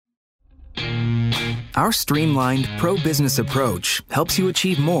Our streamlined, pro-business approach helps you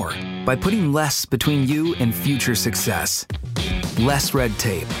achieve more by putting less between you and future success. Less red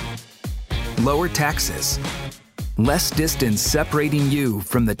tape, lower taxes, less distance separating you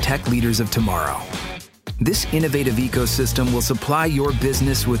from the tech leaders of tomorrow. This innovative ecosystem will supply your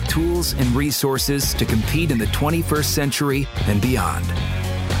business with tools and resources to compete in the 21st century and beyond.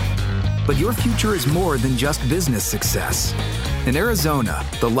 But your future is more than just business success. In Arizona,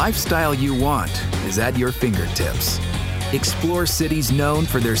 the lifestyle you want is at your fingertips. Explore cities known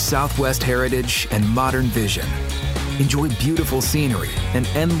for their Southwest heritage and modern vision. Enjoy beautiful scenery and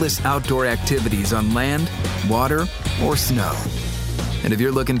endless outdoor activities on land, water, or snow. And if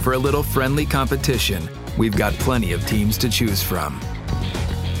you're looking for a little friendly competition, we've got plenty of teams to choose from.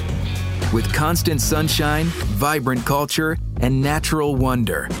 With constant sunshine, vibrant culture, and natural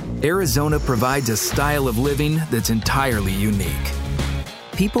wonder, Arizona provides a style of living that's entirely unique.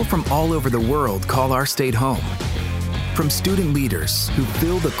 People from all over the world call our state home. From student leaders who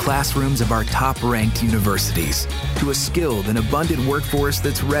fill the classrooms of our top-ranked universities, to a skilled and abundant workforce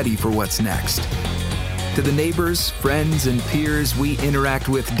that's ready for what's next. To the neighbors, friends, and peers we interact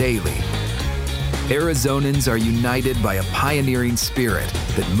with daily, Arizonans are united by a pioneering spirit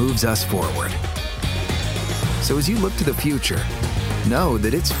that moves us forward. So as you look to the future, know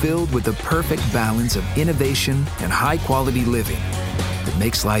that it's filled with the perfect balance of innovation and high-quality living that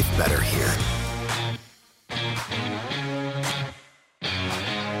makes life better here.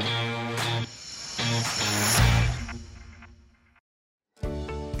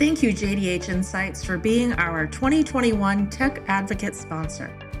 Thank you, JDH Insights, for being our 2021 Tech Advocate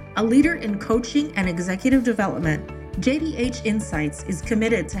sponsor. A leader in coaching and executive development, JDH Insights is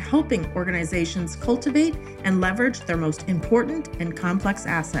committed to helping organizations cultivate and leverage their most important and complex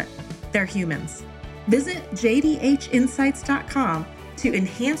asset, their humans. Visit jdhinsights.com to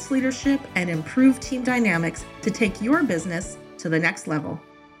enhance leadership and improve team dynamics to take your business to the next level.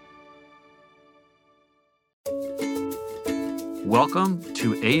 Welcome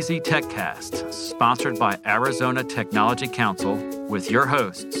to AZTechCast, sponsored by Arizona Technology Council, with your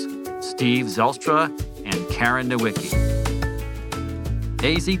hosts, Steve Zelstra and Karen Nowicki.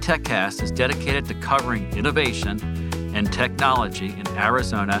 AZTechCast is dedicated to covering innovation and technology in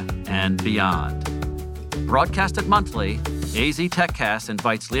Arizona and beyond. Broadcasted monthly, AZTechCast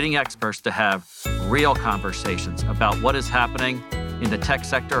invites leading experts to have real conversations about what is happening in the tech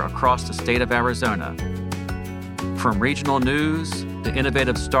sector across the state of Arizona. From regional news to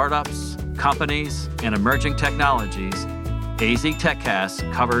innovative startups, companies, and emerging technologies,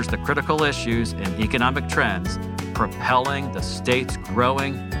 AZTechCast covers the critical issues and economic trends propelling the state's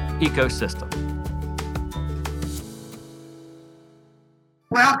growing ecosystem.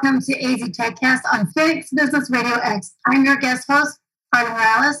 Welcome to AZTechCast on Phoenix Business RadioX. I'm your guest host, Carla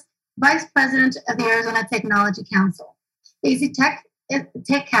Morales, Vice President of the Arizona Technology Council.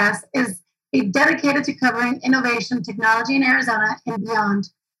 AZTechCast is dedicated to covering innovation, technology in Arizona and beyond.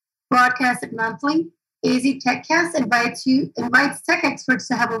 Broadcasted monthly, AZTechCast invites tech experts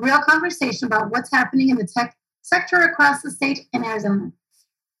to have a real conversation about what's happening in the tech sector across the state in Arizona.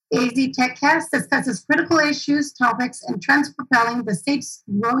 AZTechCast discusses critical issues, topics, and trends propelling the state's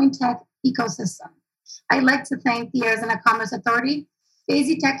growing tech ecosystem. I'd like to thank the Arizona Commerce Authority,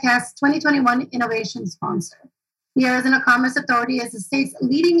 AZTechCast's 2021 innovation sponsor. The Arizona Commerce Authority is the state's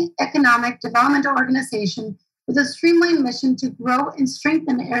leading economic development organization with a streamlined mission to grow and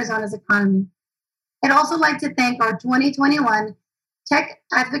strengthen Arizona's economy. I'd also like to thank our 2021 Tech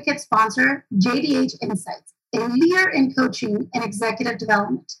Advocate sponsor, JDH Insights, a leader in coaching and executive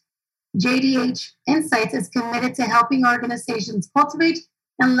development. JDH Insights is committed to helping organizations cultivate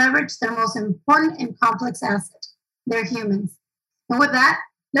and leverage their most important and complex asset, their humans. And with that,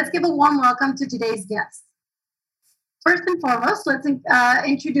 let's give a warm welcome to today's guests. First and foremost, let's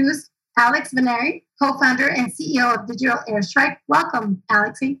introduce Alex Veneri, co-founder and CEO of Digital Airstrike. Welcome,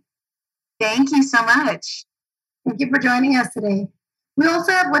 Alexi. Thank you so much. Thank you for joining us today. We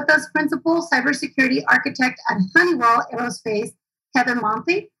also have with us Principal Cybersecurity Architect at Honeywell Aerospace, Heather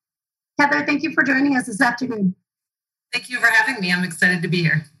Monty. Heather, thank you for joining us this afternoon. Thank you for having me. I'm excited to be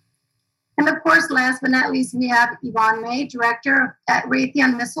here. And of course, last but not least, we have Yvonne May, Director at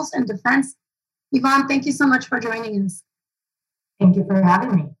Raytheon Missiles and Defense. Yvonne, thank you so much for joining us. Thank you for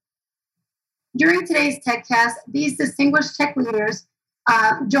having me. During today's TechCast, these distinguished tech leaders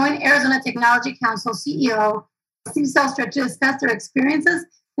join Arizona Technology Council CEO Steve Zelstra to discuss their experiences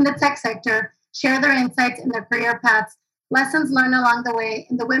in the tech sector, share their insights in their career paths, lessons learned along the way,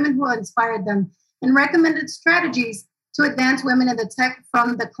 and the women who inspired them, and recommended strategies to advance women in the tech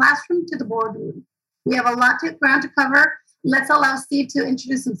from the classroom to the boardroom. We have a lot of ground to cover. Let's allow Steve to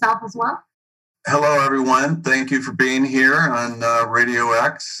introduce himself as well. Hello, everyone. Thank you for being here on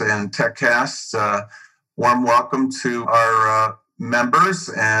RadioX and TechCast. Warm welcome to our members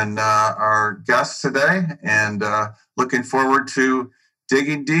and our guests today, and looking forward to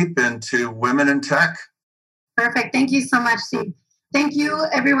digging deep into women in tech. Perfect. Thank you so much, Steve. Thank you,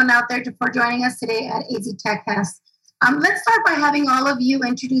 everyone out there, for joining us today at AZTechCast. Let's start by having all of you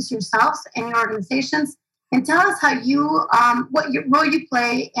introduce yourselves and your organizations, and tell us how you, what your role you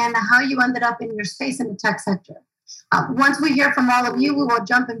play, and how you ended up in your space in the tech sector. Once we hear from all of you, we will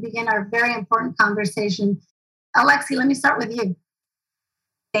jump and begin our very important conversation. Alexi, let me start with you.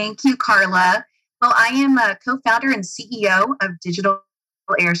 Thank you, Carla. Well, I am a co-founder and CEO of Digital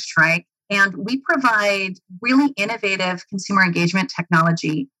Airstrike, and we provide really innovative consumer engagement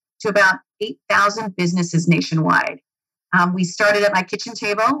technology to about 8,000 businesses nationwide. We started at my kitchen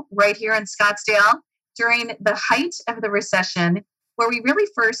table right here in Scottsdale during the height of the recession, where we really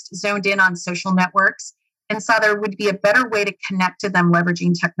first zoned in on social networks and saw there would be a better way to connect to them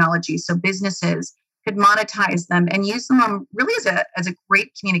leveraging technology so businesses could monetize them and use them really as a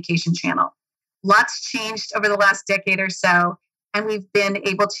great communication channel. Lots changed over the last decade or so, and we've been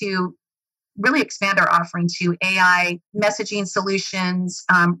able to really expand our offering to AI messaging solutions,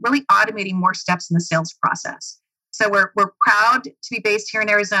 really automating more steps in the sales process. So we're proud to be based here in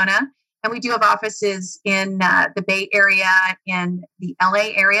Arizona. And we do have offices in the Bay Area, in the LA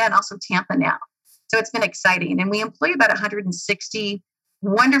area, and also Tampa now. So it's been exciting. And we employ about 160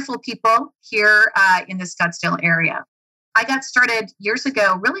 wonderful people here in the Scottsdale area. I got started years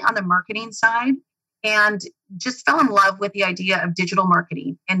ago really on the marketing side and just fell in love with the idea of digital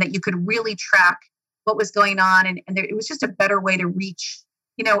marketing and that you could really track what was going on. And it was just a better way to reach,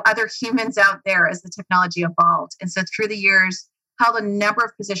 other humans out there as the technology evolved. And so through the years, held a number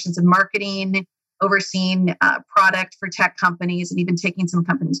of positions in marketing, overseeing product for tech companies, and even taking some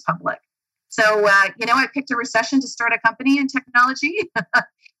companies public. So, I picked a recession to start a company in technology.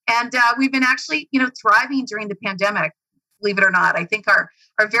 And we've been actually, thriving during the pandemic, believe it or not. I think our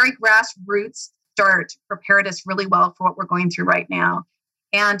very grassroots start prepared us really well for what we're going through right now.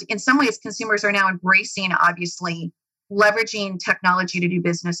 And in some ways, consumers are now embracing, obviously, leveraging technology to do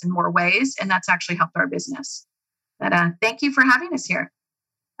business in more ways. And that's actually helped our business. But thank you for having us here.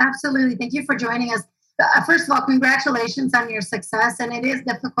 Absolutely. Thank you for joining us. First of all, congratulations on your success. And it is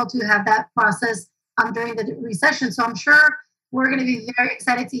difficult to have that process during the recession. So I'm sure we're going to be very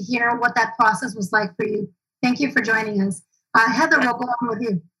excited to hear what that process was like for you. Thank you for joining us. Heather, we'll go on with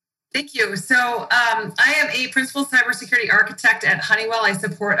you. Thank you. So I am a principal cybersecurity architect at Honeywell. I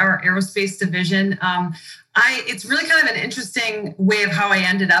support our aerospace division. It's really kind of an interesting way of how I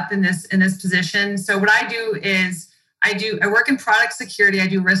ended up in this position. So what I do is I work in product security. I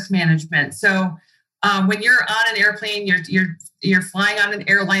do risk management. So when you're on an airplane, you're flying on an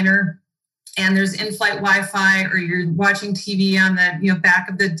airliner, and there's in-flight Wi-Fi, or you're watching TV on the back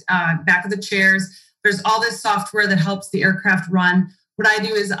of the chairs. There's all this software that helps the aircraft run. What I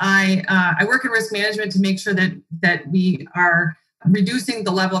do is I work in risk management to make sure that we are reducing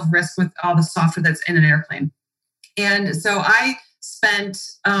the level of risk with all the software that's in an airplane. And so I spent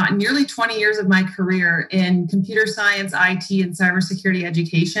nearly 20 years of my career in computer science, IT, and cybersecurity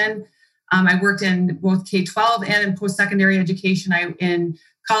education. I worked in both K-12 and in post-secondary education. In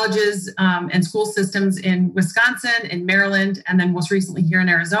colleges and school systems in Wisconsin, in Maryland, and then most recently here in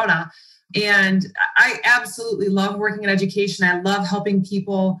Arizona. And I absolutely love working in education. I love helping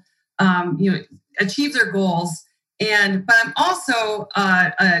people, achieve their goals. But I'm also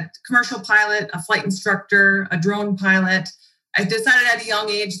a commercial pilot, a flight instructor, a drone pilot. I decided at a young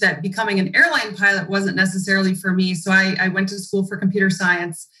age that becoming an airline pilot wasn't necessarily for me. So I went to school for computer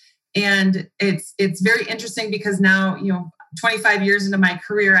science. And it's very interesting because now, 25 years into my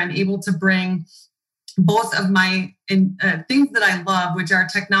career, I'm able to bring both of my things that I love, which are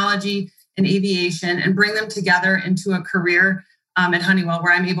technology and aviation, and bring them together into a career at Honeywell,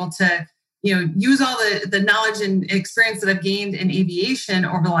 where I'm able to, use all the knowledge and experience that I've gained in aviation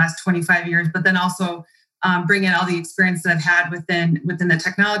over the last 25 years, but then also bring in all the experience that I've had within the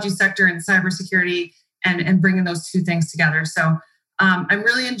technology sector and cybersecurity, and bringing those two things together. So I'm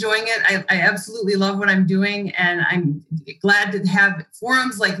really enjoying it. I absolutely love what I'm doing, and I'm glad to have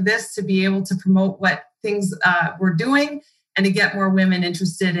forums like this to be able to promote what things we're doing and to get more women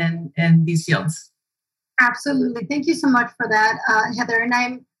interested in these fields. Absolutely. Thank you so much for that, Heather. And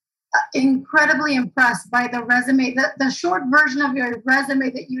I'm incredibly impressed by the resume, the short version of your resume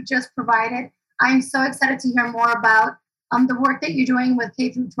that you just provided. I'm so excited to hear more about the work that you're doing with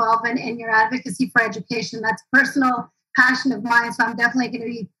K through 12 and your advocacy for education. That's personal passion of mine. So I'm definitely going to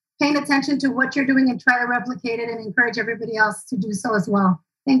be paying attention to what you're doing and try to replicate it and encourage everybody else to do so as well.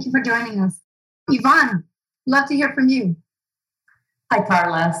 Thank you for joining us. Yvonne, love to hear from you. Hi,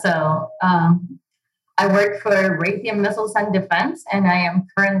 Carla. So I work for Raytheon Missiles and Defense, and I am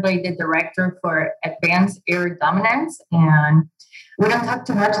currently the director for Advanced Air Dominance. And we don't talk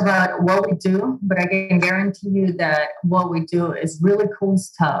too much about what we do, but I can guarantee you that what we do is really cool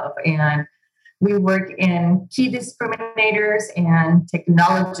stuff. And we work in key discriminators and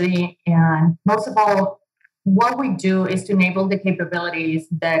technology. And most of all, what we do is to enable the capabilities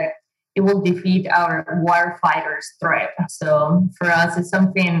that it will defeat our war fighters' threat. So for us, it's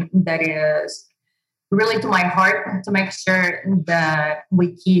something that is really to my heart, to make sure that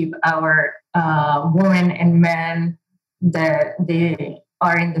we keep our women and men that they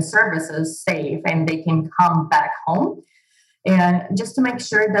are in the services safe and they can come back home. And just to make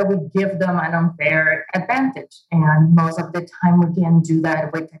sure that we give them an unfair advantage. And most of the time we can do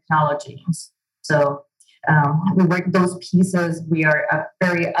that with technology. So we work those pieces. We are a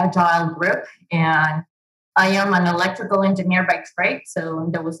very agile group. And I am an electrical engineer by trade. So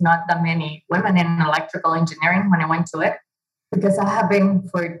there was not that many women in electrical engineering when I went to it, because I have been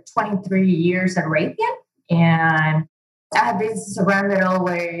for 23 years at Raytheon. And I have been surrounded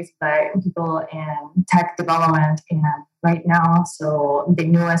always by people in tech development. And right now, so the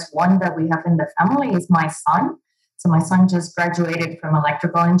newest one that we have in the family is my son. So my son just graduated from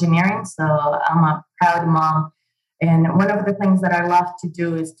electrical engineering. So I'm a proud mom. And one of the things that I love to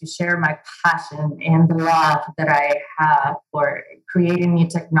do is to share my passion and the love that I have for creating new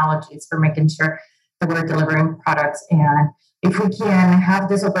technologies, for making sure that we're delivering products. And if we can have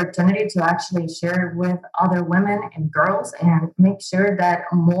this opportunity to actually share with other women and girls and make sure that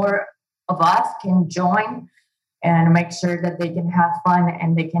more of us can join and make sure that they can have fun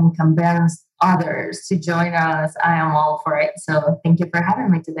and they can convince others to join us, I am all for it. So thank you for having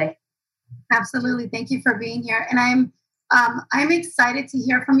me today. Absolutely. Thank you for being here. And I'm excited to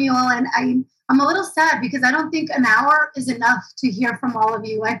hear from you all. And I'm a little sad because I don't think an hour is enough to hear from all of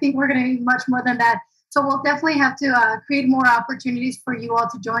you. I think we're going to need much more than that. So we'll definitely have to create more opportunities for you all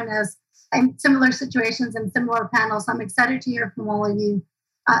to join us in similar situations and similar panels. So I'm excited to hear from all of you.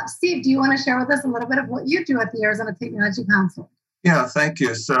 Steve, do you want to share with us a little bit of what you do at the Arizona Technology Council? Yeah, thank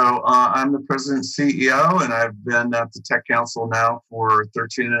you. So I'm the president and CEO, and I've been at the Tech Council now for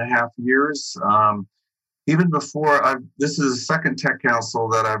 13 and a half years. Even before, this is the second Tech Council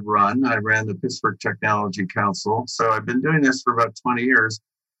that I've run. I ran the Pittsburgh Technology Council. So I've been doing this for about 20 years.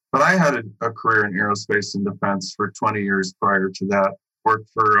 But I had a career in aerospace and defense for 20 years prior to that. Worked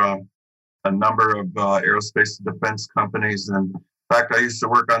for a number of aerospace and defense companies. And in fact, I used to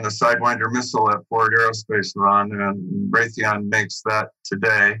work on the Sidewinder missile at Ford Aerospace, Ron, and Raytheon makes that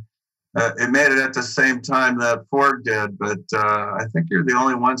today. It made it at the same time that Ford did, but I think you're the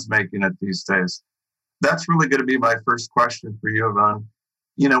only ones making it these days. That's really going to be my first question for you, Yvonne.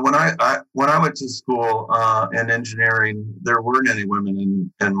 You know, when I went to school in engineering, there weren't any women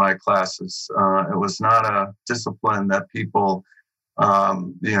in my classes. It was not a discipline that people,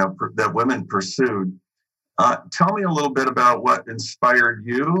 that women pursued. Tell me a little bit about what inspired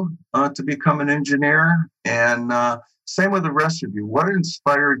you to become an engineer, and same with the rest of you. What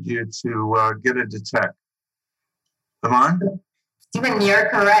inspired you to get into tech? Yvonne? Stephen, you're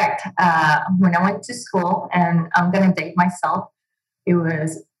correct. When I went to school, and I'm going to date myself,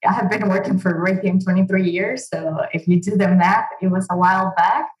 I have been working for Raytheon 23 years. So if you do the math, it was a while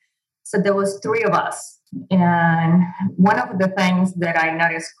back. So there was 3 of us. And one of the things that I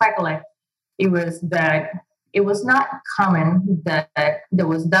noticed quickly, it was that it was not common that there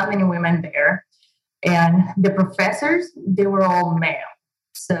was that many women there. And the professors, they were all male.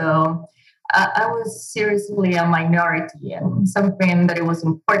 So I was seriously a minority. And something that it was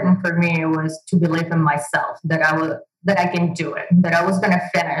important for me was to believe in myself, that I can do it, that I was going to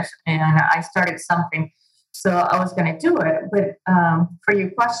finish. And I started something, so I was going to do it. But for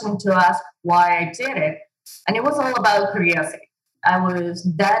your question to ask why I did it, and it was all about curiosity. I was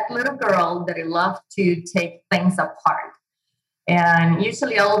that little girl that I loved to take things apart. And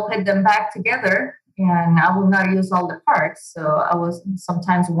usually I will put them back together and I will not use all the parts. So I was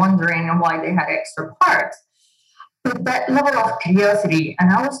sometimes wondering why they had extra parts. But that level of curiosity,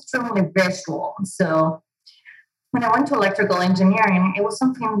 and I was extremely visual. So when I went to electrical engineering, it was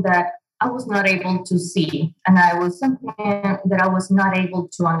something that I was not able to see. And I was something that I was not able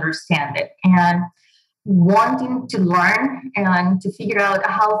to understand it. And wanting to learn and to figure out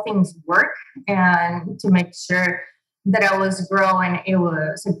how things work and to make sure that I was growing, it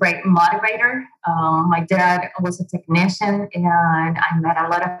was a great motivator. My dad was a technician and I met a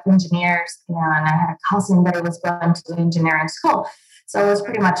lot of engineers, and I had a cousin that was going to engineering school. So it was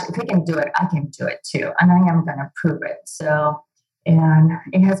pretty much, if he can do it, I can do it too. And I am going to prove it. So And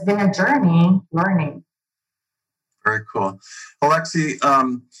it has been a journey learning. Very cool. Alexi,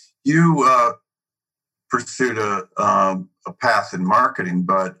 you pursued a path in marketing,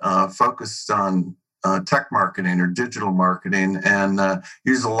 but focused on tech marketing or digital marketing, and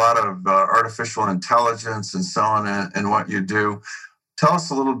use a lot of artificial intelligence and so on in what you do. Tell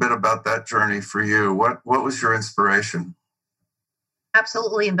us a little bit about that journey for you. What was your inspiration?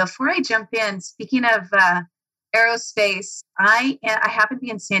 Absolutely. And before I jump in, speaking of aerospace, I happen to be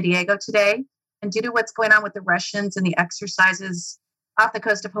in San Diego today, and due to what's going on with the Russians and the exercises off the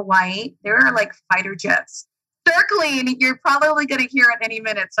coast of Hawaii, there are like fighter jets circling. You're probably going to hear it any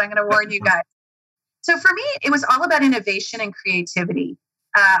minute, so I'm going to warn you guys. So for me, it was all about innovation and creativity.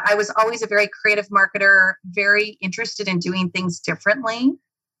 I was always a very creative marketer, very interested in doing things differently.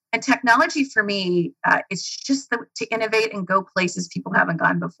 And technology for me is just to innovate and go places people haven't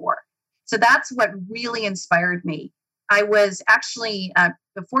gone before. So that's what really inspired me. I was actually,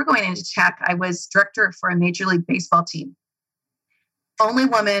 before going into tech, I was director for a Major League Baseball team. Only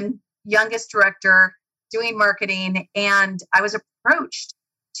woman, youngest director, doing marketing. And I was approached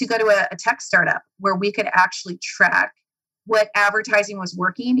to go to a tech startup where we could actually track what advertising was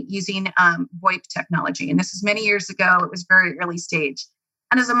working using VoIP technology. And this was many years ago. It was very early stage.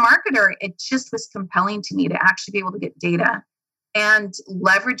 And as a marketer, it just was compelling to me to actually be able to get data and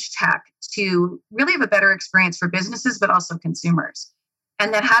leverage tech to really have a better experience for businesses, but also consumers.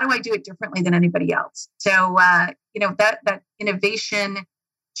 And then how do I do it differently than anybody else? So, that innovation,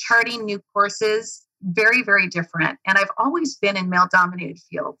 charting new courses, very, very different. And I've always been in male-dominated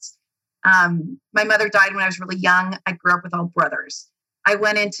fields. My mother died when I was really young. I grew up with all brothers. I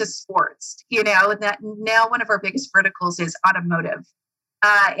went into sports, and that now one of our biggest verticals is automotive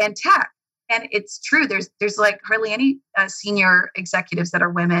and tech. And it's true. There's like hardly any senior executives that are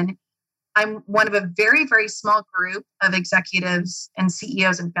women. I'm one of a very, very small group of executives and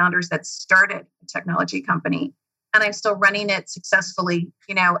CEOs and founders that started a technology company. And I'm still running it successfully,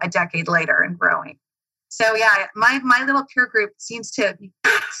 a decade later and growing. So yeah, my little peer group seems to be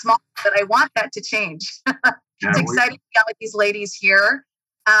small, but I want that to change. It's exciting to be out with these ladies here.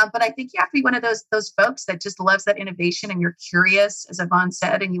 But I think you have to be one of those folks that just loves that innovation and you're curious, as Yvonne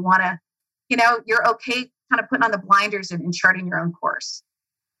said, and you want to, you're okay kind of putting on the blinders and charting your own course.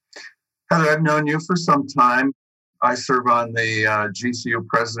 Heather, I've known you for some time. I serve on the GCU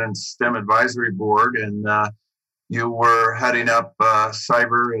President's STEM Advisory Board, and you were heading up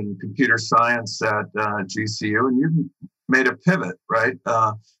cyber and computer science at GCU, and you made a pivot, right?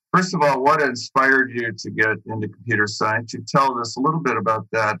 First of all, what inspired you to get into computer science? You told us a little bit about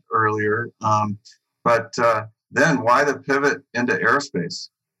that earlier, but then why the pivot into aerospace?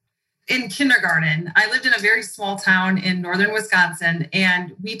 In kindergarten, I lived in a very small town in northern Wisconsin,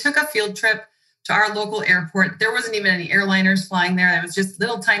 and we took a field trip to our local airport. There wasn't even any airliners flying there. There was just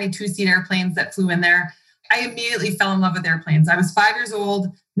little tiny 2-seat airplanes that flew in there. I immediately fell in love with airplanes. I was 5 years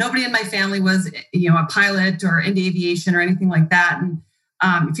old. Nobody in my family was, a pilot or into aviation or anything like that. And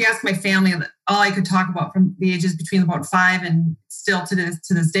if you ask my family, all I could talk about from the ages between about 5 and still to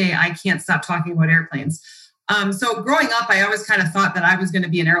this day, I can't stop talking about airplanes. So growing up, I always kind of thought that I was going to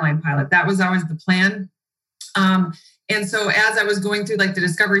be an airline pilot. That was always the plan. And so as I was going through like the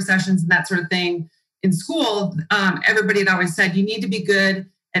discovery sessions and that sort of thing in school, everybody had always said, you need to be good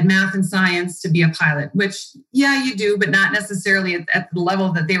at math and science to be a pilot, which, yeah, you do, but not necessarily at the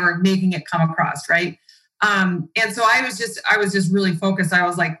level that they were making it come across, right? And so I was just really focused. I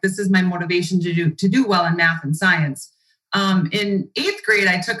was like, this is my motivation to do well in math and science. In 8th grade,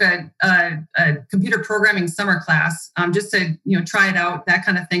 I took a computer programming summer class just to try it out, that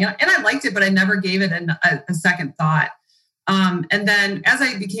kind of thing. And I liked it, but I never gave it a second thought. And then as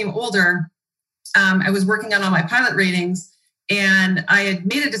I became older, I was working on all my pilot ratings, and I had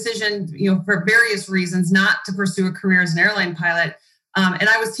made a decision, for various reasons, not to pursue a career as an airline pilot. And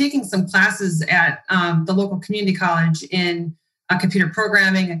I was taking some classes at the local community college in computer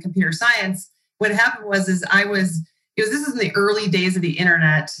programming and computer science. What happened was this is in the early days of the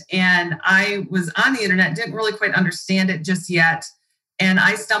internet, and I was on the internet, didn't really quite understand it just yet. And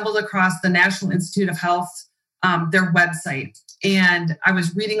I stumbled across the National Institute of Health, their website. And I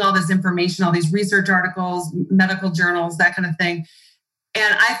was reading all this information, all these research articles, medical journals, that kind of thing.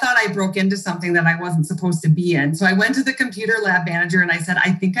 And I thought I broke into something that I wasn't supposed to be in. So I went to the computer lab manager and I said,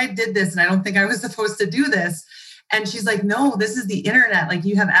 I think I did this, and I don't think I was supposed to do this. And she's like, no, this is the internet. Like,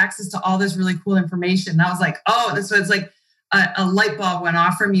 you have access to all this really cool information. And I was like, oh, so it's like a light bulb went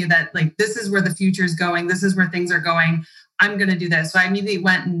off for me that like, this is where the future is going. This is where things are going. I'm going to do this. So I immediately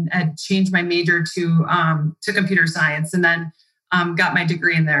went and changed my major to computer science, and then got my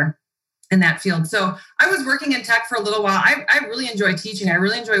degree in there. in that field. So I was working in tech for a little while. I really enjoy teaching. I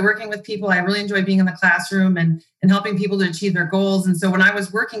really enjoy working with people. I really enjoy being in the classroom and helping people to achieve their goals. And so when I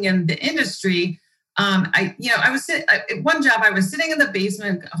was working in the industry, one job I was sitting in the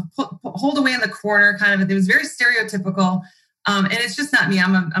basement, holed away in the corner, kind of. It was very stereotypical, and it's just not me.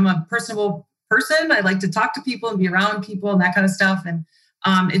 I'm a personable person. I like to talk to people and be around people and that kind of stuff. And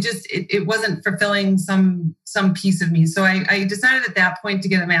it wasn't fulfilling some piece of me. So I decided at that point to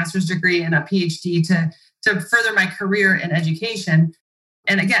get a master's degree and a PhD to further my career in education.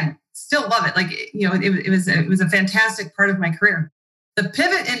 And again, still love it. It was a fantastic part of my career. The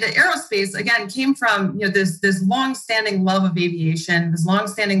pivot into aerospace, again, came from, this long-standing love of aviation, this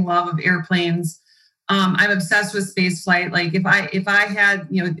long-standing love of airplanes. I'm obsessed with space flight. Like if I had,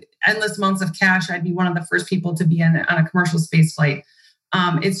 endless amounts of cash, I'd be one of the first people to be on a commercial space flight.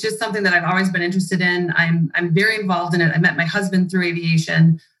 It's just something that I've always been interested in. I'm very involved in it. I met my husband through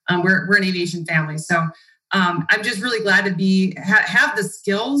aviation. We're an aviation family. So I'm just really glad to have the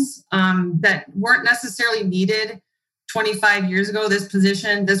skills that weren't necessarily needed 25 years ago. This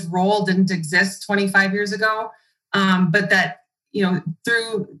position, this role didn't exist 25 years ago. But that,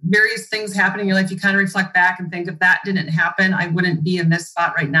 through various things happening in your life, you kind of reflect back and think, if that didn't happen, I wouldn't be in this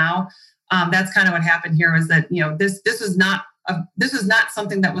spot right now. That's kind of what happened here, was that, this was not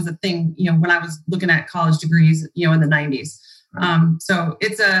something that was a thing, when I was looking at college degrees, in the 90s. So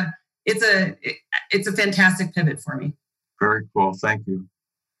it's a fantastic pivot for me. Very cool. Thank you.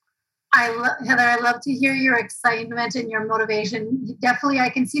 Heather, I love to hear your excitement and your motivation. Definitely, I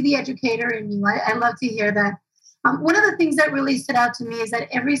can see the educator in you. I love to hear that. One of the things that really stood out to me is that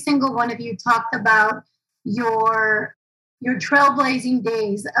every single one of you talked about your trailblazing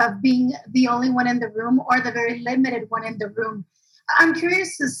days of being the only one in the room or the very limited one in the room. I'm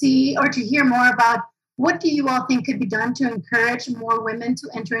curious to see or to hear more about, what do you all think could be done to encourage more women to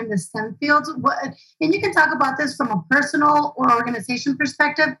enter in the STEM fields? And you can talk about this from a personal or organization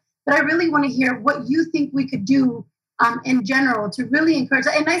perspective, but I really want to hear what you think we could do in general to really encourage.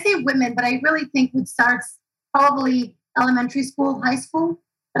 And I say women, but I really think it starts probably elementary school, high school.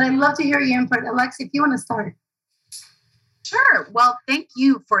 But I'd love to hear your input. Alex, if you want to start. Sure. Well, thank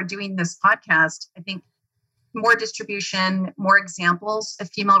you for doing this podcast. I think more distribution, more examples of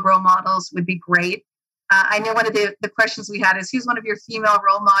female role models would be great. I know one of the questions we had is, who's one of your female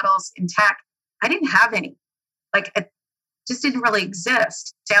role models in tech? I didn't have any. It just didn't really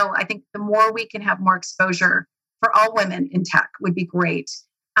exist. So I think the more we can have more exposure for all women in tech would be great.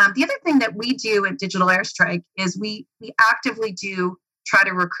 The other thing that we do at Digital Airstrike is we actively do try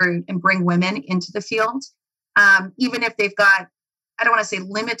to recruit and bring women into the field. Even if they've got, I don't want to say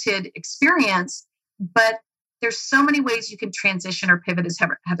limited experience, but there's so many ways you can transition or pivot, as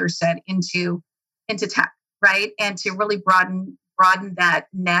Heather said, into tech, right? And to really broaden that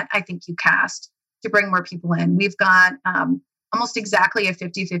net, I think you cast to bring more people in. We've got almost exactly a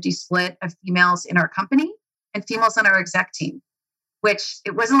 50-50 split of females in our company and females on our exec team, which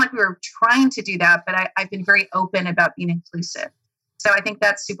it wasn't like we were trying to do that, but I've been very open about being inclusive. So I think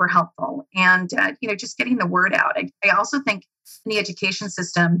that's super helpful. And, just getting the word out. I also think in the education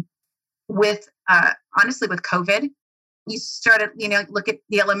system honestly, with COVID, you started, look at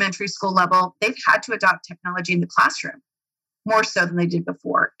the elementary school level, they've had to adopt technology in the classroom more so than they did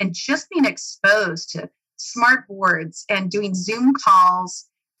before. And just being exposed to smart boards and doing Zoom calls,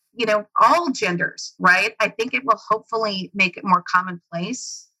 all genders, right? I think it will hopefully make it more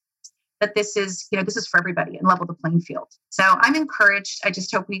commonplace that this is for everybody and level the playing field. So I'm encouraged. I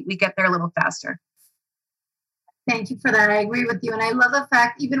just hope we get there a little faster. Thank you for that. I agree with you. And I love the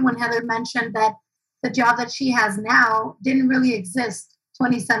fact, even when Heather mentioned that the job that she has now didn't really exist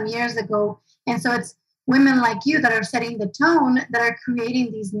 20-some years ago. And so it's women like you that are setting the tone, that are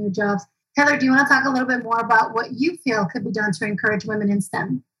creating these new jobs. Heather, do you want to talk a little bit more about what you feel could be done to encourage women in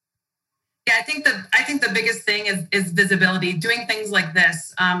STEM? Yeah, I think the biggest thing is visibility, doing things like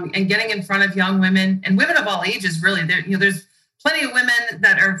this, and getting in front of young women and women of all ages. Really, there's plenty of women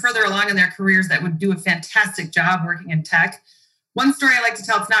that are further along in their careers that would do a fantastic job working in tech. One story I like to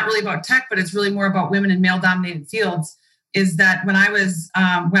tell, it's not really about tech, but it's really more about women in male-dominated fields, is that when I was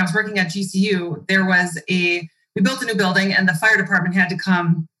working at GCU, we built a new building and the fire department had to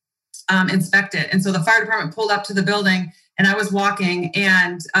come inspect it. And so the fire department pulled up to the building and I was walking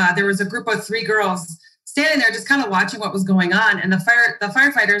and there was a group of 3 girls standing there just kind of watching what was going on. And the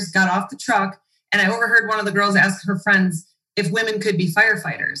firefighters got off the truck and I overheard one of the girls ask her friends if women could be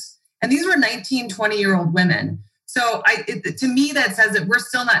firefighters. And these were 19, 20-year-old women. So to me, that says that we're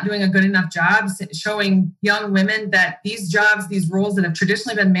still not doing a good enough job showing young women that these jobs, these roles that have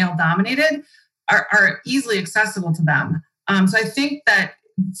traditionally been male-dominated are easily accessible to them. So I think that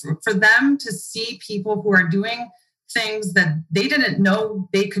for them to see people who are doing things that they didn't know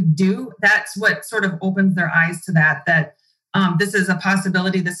they could do, that's what sort of opens their eyes to that this is a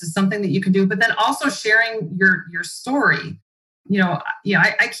possibility. This is something that you can do. But then also sharing your story.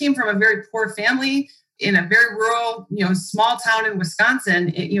 I came from a very poor family in a very rural, small town in Wisconsin.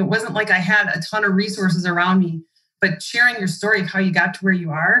 It wasn't like I had a ton of resources around me, but sharing your story of how you got to where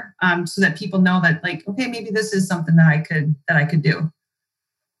you are, so that people know that, like, okay, maybe this is something that I could do.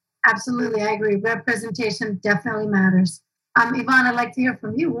 Absolutely, I agree. Representation definitely matters. Yvonne, I'd like to hear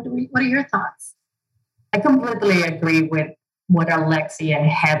from you. What are your thoughts? I completely agree with what Alexi and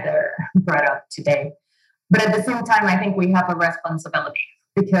Heather brought up today. But at the same time, I think we have a responsibility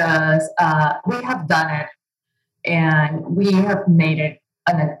because we have done it and we have made it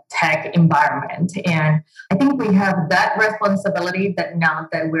in a tech environment. And I think we have that responsibility that now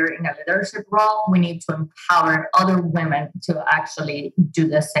that we're in a leadership role, we need to empower other women to actually do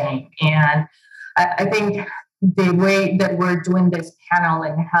the same. And I think the way that we're doing this panel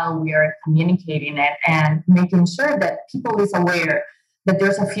and how we are communicating it and making sure that people is aware that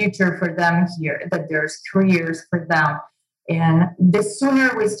there's a future for them here, that there's careers for them. And the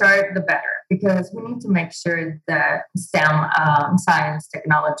sooner we start, the better, because we need to make sure that STEM, science,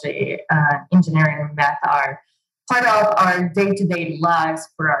 technology, engineering, and math are part of our day-to-day lives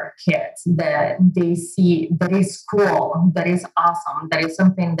for our kids, that they see that is cool, that is awesome, that is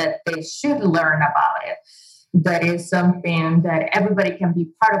something that they should learn about it, that is something that everybody can be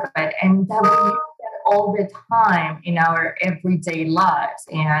part of it, and that we use that all the time in our everyday lives.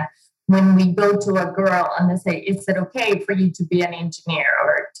 And when we go to a girl and they say, is it okay for you to be an engineer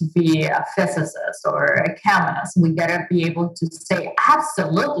or to be a physicist or a chemist? We got to be able to say,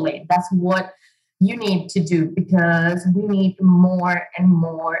 absolutely, that's what you need to do, because we need more and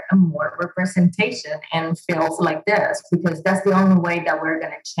more and more representation in fields like this, because that's the only way that we're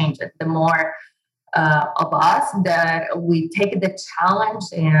going to change it. The more of us that we take the challenge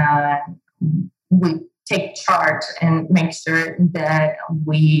and we take charge and make sure that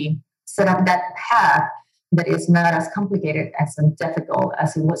we set up that path that is not as complicated as and difficult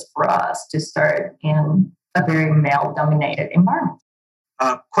as it was for us to start in a very male-dominated environment.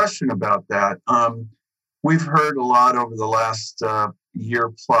 Question about that. We've heard a lot over the last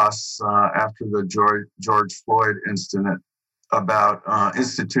year plus after the George Floyd incident about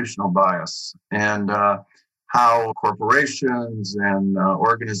institutional bias and how corporations and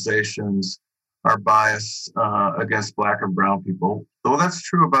organizations are biased against Black and brown people. Though that's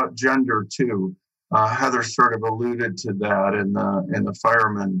true about gender too. Heather sort of alluded to that in the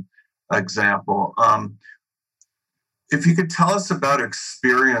fireman example. If you could tell us about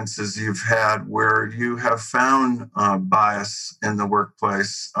experiences you've had where you have found bias in the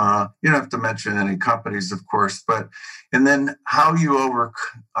workplace. You don't have to mention any companies, of course, and then how you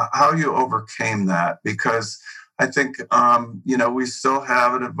overcame that, because I think we still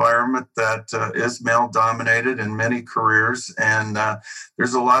have an environment that is male dominated in many careers, and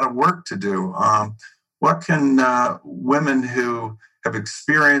there's a lot of work to do. What can women who have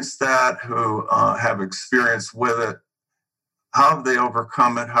experienced that, who have experience with it, how have they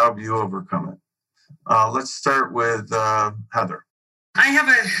overcome it? How have you overcome it? Let's start with Heather. I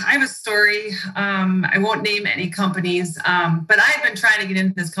have a story. I won't name any companies, but I've been trying to get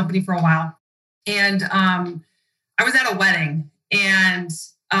into this company for a while. And I was at a wedding, and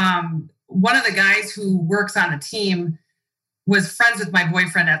one of the guys who works on the team was friends with my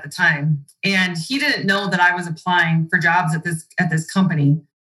boyfriend at the time. And he didn't know that I was applying for jobs at this company.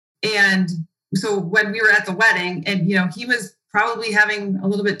 And so when we were at the wedding, and he was probably having a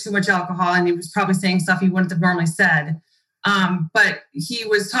little bit too much alcohol, and he was probably saying stuff he wouldn't have normally said. But he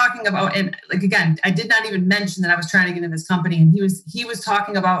was talking about, and like, again, I did not even mention that I was trying to get into this company. And he was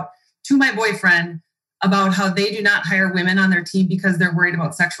talking about to my boyfriend about how they do not hire women on their team because they're worried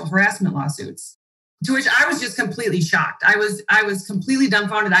about sexual harassment lawsuits. To which I was just completely shocked. I was completely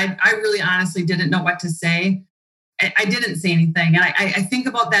dumbfounded. I really honestly didn't know what to say. I didn't say anything. And I think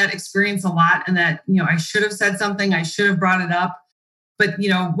about that experience a lot, and that, I should have said something. I should have brought it up. But,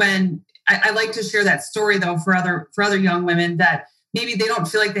 when I like to share that story, though, for other young women that maybe they don't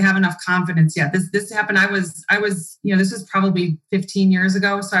feel like they have enough confidence yet. This happened. I was, this was probably 15 years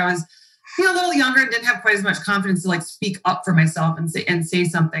ago. So I was a little younger and didn't have quite as much confidence to like speak up for myself and say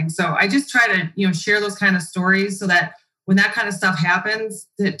something. So I just try to, share those kind of stories so that when that kind of stuff happens,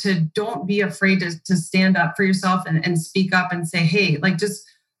 to don't be afraid to stand up for yourself and speak up and say, hey, like, just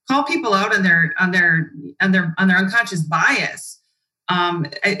call people out on their unconscious bias.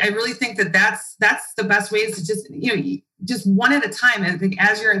 I really think that's the best way, is to just, just one at a time. I think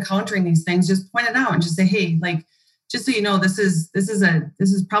as you're encountering these things, just point it out and just say, hey, like, just so you know, this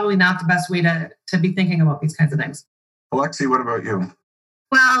is probably not the best way to be thinking about these kinds of things. Alexi, what about you?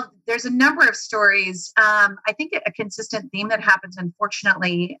 Well, there's a number of stories. I think a consistent theme that happens,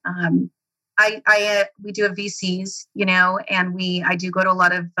 unfortunately, we do have VCs, and I do go to a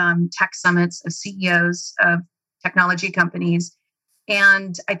lot of tech summits of CEOs of technology companies.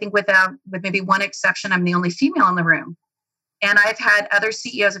 And I think with maybe one exception, I'm the only female in the room. And I've had other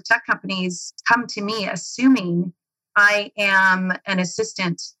CEOs of tech companies come to me assuming I am an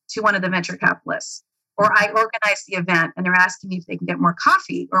assistant to one of the venture capitalists, or I organize the event and they're asking me if they can get more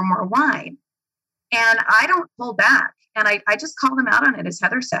coffee or more wine. And I don't pull back. And I just call them out on it, as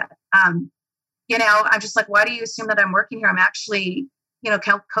Heather said. I'm just like, why do you assume that I'm working here? I'm actually,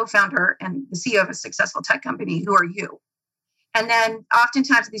 co-founder and the CEO of a successful tech company. Who are you? And then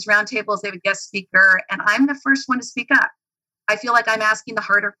oftentimes at these roundtables, they would guest speaker, and I'm the first one to speak up. I feel like I'm asking the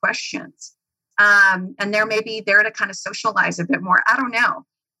harder questions. And they're maybe there to kind of socialize a bit more. I don't know.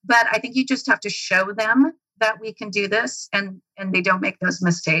 But I think you just have to show them that we can do this and they don't make those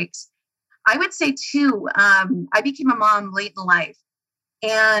mistakes. I would say too, I became a mom late in life.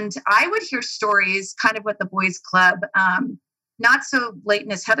 And I would hear stories kind of with the boys club, not so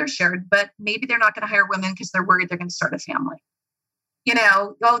blatant as Heather shared, but maybe they're not going to hire women because they're worried they're going to start a family. They're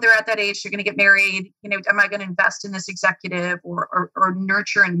at that age, they're going to get married. Am I going to invest in this executive or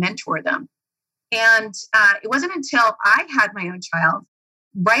nurture and mentor them? And it wasn't until I had my own child,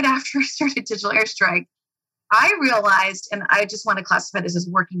 right after I started Digital Airstrike, I realized, and I just want to classify this as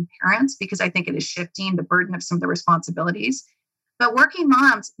working parents because I think it is shifting the burden of some of the responsibilities. But working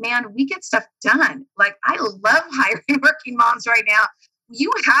moms, man, we get stuff done. Like, I love hiring working moms right now.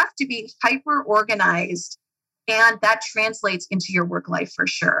 You have to be hyper organized, and that translates into your work life for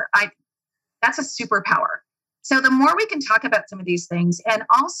sure. That's a superpower. So the more we can talk about some of these things, and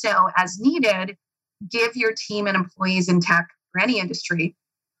also as needed, give your team and employees in tech or any industry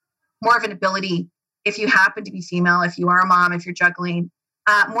more of an ability, if you happen to be female, if you are a mom, if you're juggling,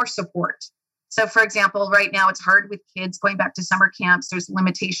 more support. So for example, right now it's hard with kids going back to summer camps. There's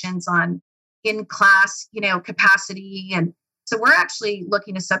limitations on in-class, capacity. And so we're actually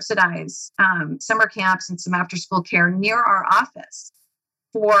looking to subsidize summer camps and some after-school care near our office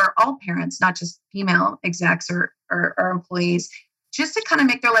for all parents, not just female execs or employees, just to kind of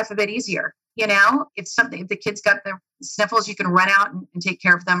make their life a bit easier. If the kids got the sniffles, you can run out and take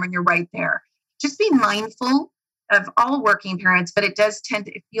care of them and you're right there. Just be mindful of all working parents, but it does tend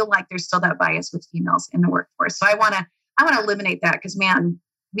to feel like there's still that bias with females in the workforce. So I want to eliminate that because, man,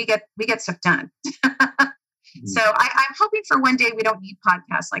 we get stuff done. So I'm hoping for one day we don't need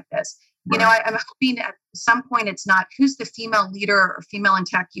podcasts like this. Right. I'm hoping at some point it's not who's the female leader or female in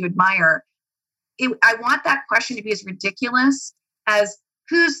tech you admire. I want that question to be as ridiculous as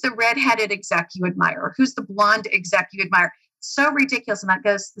who's the redheaded exec you admire or who's the blonde exec you admire. So ridiculous. And that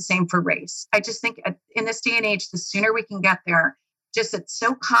goes the same for race. I just think in this day and age, the sooner we can get there, just it's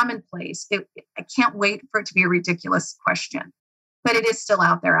so commonplace. I can't wait for it to be a ridiculous question, but it is still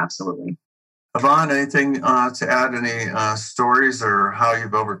out there. Absolutely. Yvonne, anything to add? Any stories or how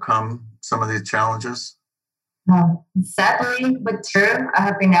you've overcome some of these challenges? Sadly, but true. I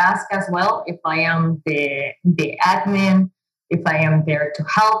have been asked as well if I am the admin, if I am there to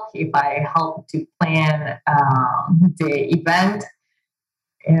help, if I help to plan the event.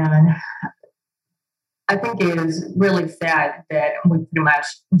 And I think it is really sad that we pretty much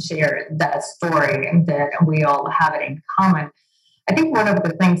share that story and that we all have it in common. I think one of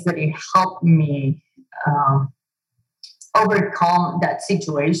the things that it helped me overcome that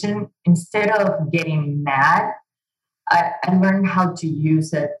situation, instead of getting mad, I learned how to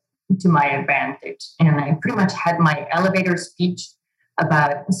use it to my advantage. And I pretty much had my elevator speech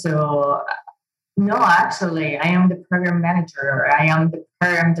about it. So, no, actually, I am the program manager, or I am the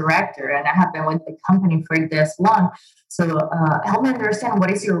program director, and I have been with the company for this long. So help me understand,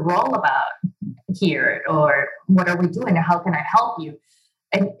 what is your role about here, or what are we doing? How can I help you?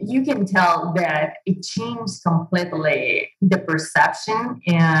 And you can tell that it changed completely the perception,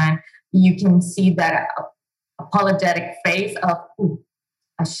 and you can see that apologetic face of,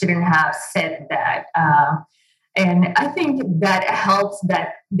 I shouldn't have said that. And I think that helps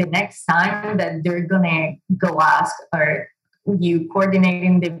that the next time that they're going to go ask, are you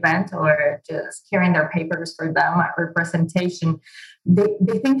coordinating the event or just carrying their papers for them or presentation,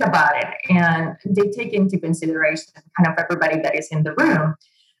 they think about it and they take into consideration kind of everybody that is in the room.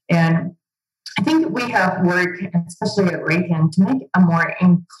 And I think we have worked, especially at Raytheon, to make a more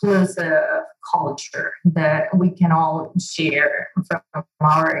inclusive culture that we can all share from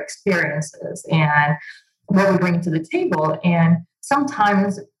our experiences and what we bring to the table. And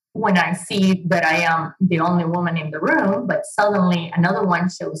sometimes when I see that I am the only woman in the room, but suddenly another one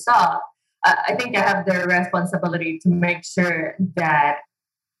shows up, I think I have the responsibility to make sure that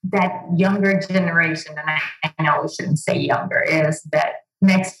that younger generation, and I know we shouldn't say younger, is that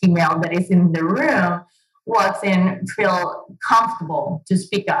next female that is in the room walks in, feel comfortable to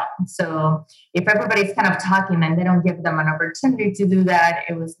speak up. So if everybody's kind of talking and they don't give them an opportunity to do that,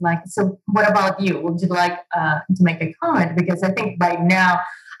 it was like, so what about you? Would you like to make a comment? Because I think by now,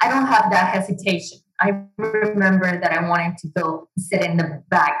 I don't have that hesitation. I remember that I wanted to go sit in the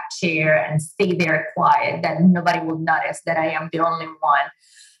back chair and stay there quiet, that nobody will notice that I am the only one.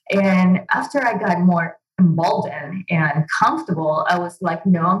 And after I got more emboldened and comfortable, I was like,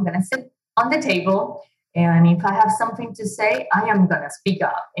 no, I'm going to sit on the table. And if I have something to say, I am going to speak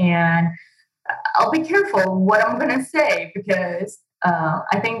up. And I'll be careful what I'm going to say, because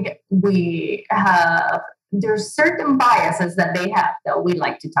I think there's certain biases that they have, that we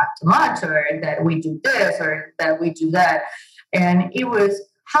like to talk too much, or that we do this, or that we do that. And it was,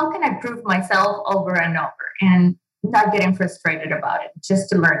 how can I prove myself over and over, and not getting frustrated about it, just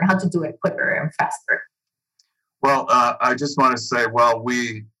to learn how to do it quicker and faster. Well, I just want to say,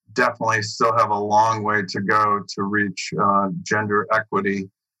 we definitely still have a long way to go to reach gender equity.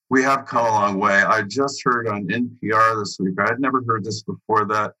 We have come a long way. I just heard on NPR this week, I had never heard this before,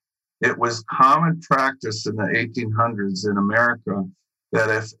 that it was common practice in the 1800s in America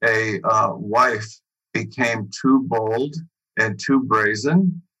that if a wife became too bold and too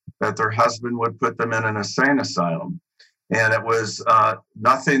brazen, that their husband would put them in an insane asylum. And it was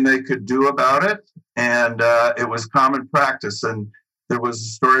nothing they could do about it. And it was common practice. And there was a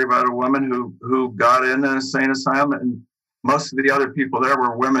story about a woman who got in an insane asylum, and most of the other people there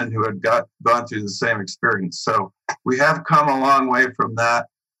were women who had gone through the same experience. So we have come a long way from that,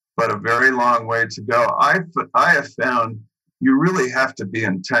 but a very long way to go. I have found you really have to be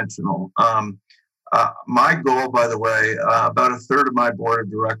intentional. My goal, by the way, about a third of my board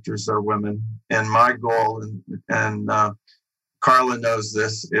of directors are women. And my goal, and Carla knows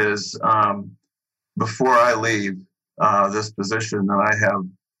this, is before I leave this position, that I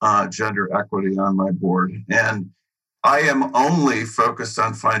have gender equity on my board. And I am only focused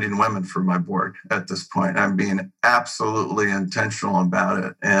on finding women for my board at this point. I'm being absolutely intentional about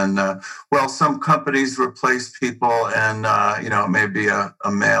it. And some companies replace people, and it may be a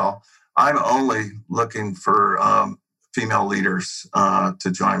male. I'm only looking for female leaders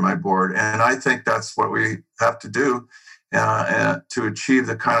to join my board. And I think that's what we have to do to achieve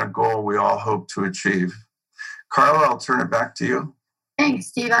the kind of goal we all hope to achieve. Carla, I'll turn it back to you. Thanks,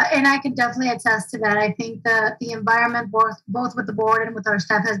 Steve. And I can definitely attest to that. I think the environment, both with the board and with our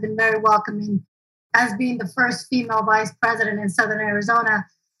staff, has been very welcoming. As being the first female vice president in Southern Arizona,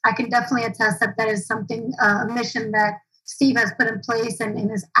 I can definitely attest that is something, a mission that Steve has put in place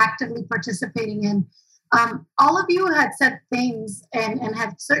and is actively participating in. All of you had said things and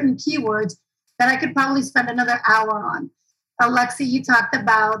had certain keywords that I could probably spend another hour on. Alexi, you talked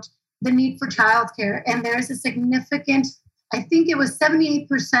about the need for childcare, and there is a significant, I think it was 78%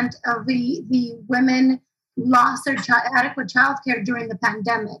 of the women lost their adequate childcare during the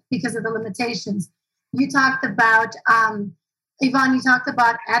pandemic because of the limitations. You talked about, Yvonne, you talked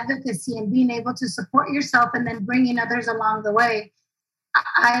about advocacy and being able to support yourself and then bringing others along the way.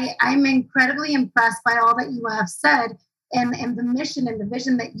 I'm incredibly impressed by all that you have said and the mission and the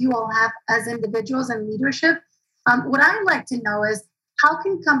vision that you all have as individuals and leadership. What I'd like to know is, how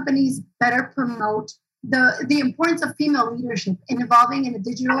can companies better promote the importance of female leadership in evolving in the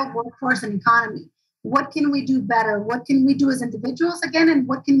digital workforce and economy? What can we do better? What can we do as individuals again? And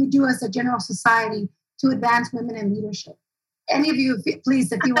what can we do as a general society to advance women in leadership? Any of you,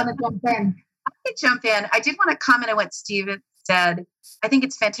 please, if you want to jump in. I could jump in. I did want to comment on what Steve said. I think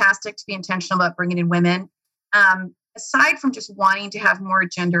it's fantastic to be intentional about bringing in women. Aside from just wanting to have more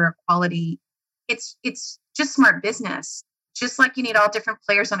gender equality, it's just smart business. Just like you need all different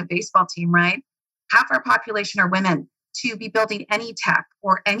players on a baseball team, right? Half our population are women. To be building any tech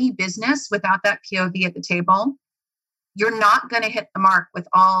or any business without that POV at the table, you're not going to hit the mark with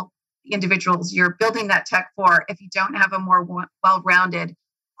all the individuals you're building that tech for if you don't have a more well-rounded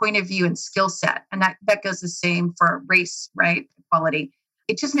point of view and skill set. And that goes the same for race, right? Equality.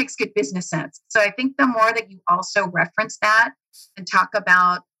 It just makes good business sense. So I think the more that you also reference that and talk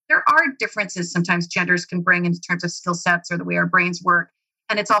about, there are differences sometimes genders can bring in terms of skill sets or the way our brains work.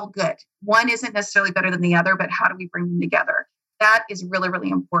 And it's all good. One isn't necessarily better than the other, but how do we bring them together? That is really, really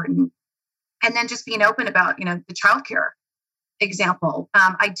important. And then just being open about, the childcare example.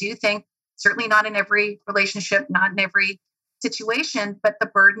 I do think certainly not in every relationship, not in every situation, but the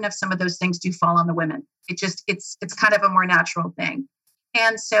burden of some of those things do fall on the women. It's kind of a more natural thing.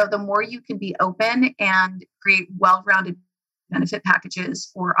 And so the more you can be open and create well-rounded benefit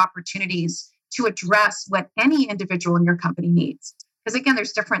packages or opportunities to address what any individual in your company needs. Because again,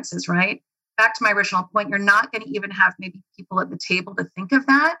 there's differences, right? Back to my original point, you're not going to even have maybe people at the table to think of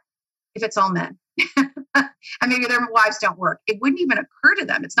that if it's all men. And maybe their wives don't work. It wouldn't even occur to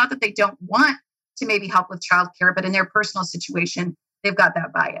them. It's not that they don't want to maybe help with childcare, but in their personal situation, they've got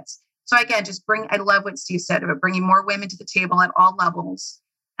that bias. So again, I love what Steve said about bringing more women to the table at all levels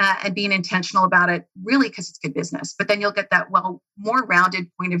and being intentional about it, really, because it's good business. But then you'll get that, more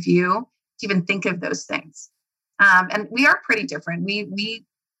rounded point of view to even think of those things. And we are pretty different. We,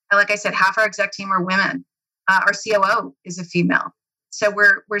 like I said, half our exec team are women. Our COO is a female. So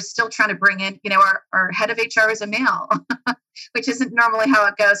we're still trying to bring in, our head of HR is a male, which isn't normally how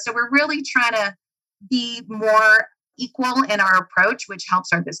it goes. So we're really trying to be more equal in our approach, which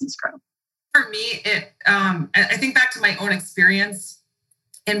helps our business grow. For me, I think back to my own experience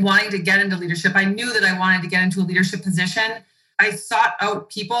in wanting to get into leadership. I knew that I wanted to get into a leadership position. I sought out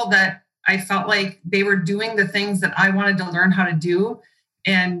people that I felt like they were doing the things that I wanted to learn how to do,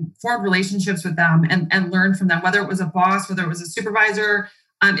 and formed relationships with them and learned from them, whether it was a boss, whether it was a supervisor,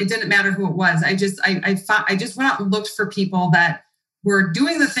 it didn't matter who it was. I just went out and looked for people that were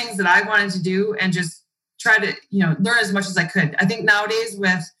doing the things that I wanted to do and just try to, learn as much as I could. I think nowadays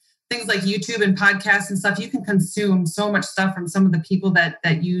with things like YouTube and podcasts and stuff, you can consume so much stuff from some of the people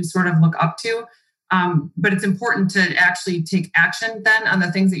that you sort of look up to. But it's important to actually take action then on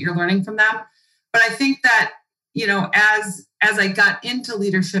the things that you're learning from them. But I think that, as I got into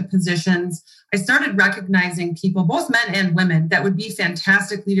leadership positions, I started recognizing people, both men and women, that would be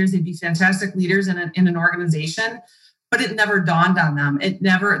fantastic leaders. They'd be fantastic leaders in an organization, but it never dawned on them. It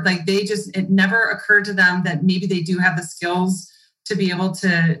never occurred to them that maybe they do have the skills to be able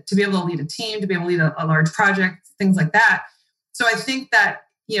to lead a team, to be able to lead a large project, things like that. So I think that,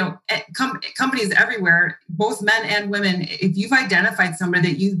 companies everywhere, both men and women, if you've identified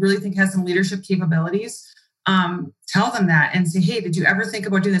somebody that you really think has some leadership capabilities, tell them that and say, hey, did you ever think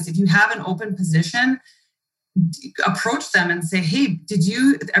about doing this? If you have an open position, approach them and say, hey, did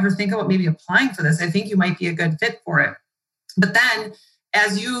you ever think about maybe applying for this? I think you might be a good fit for it. But then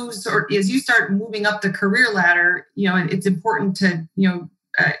as you start moving up the career ladder, it's important to,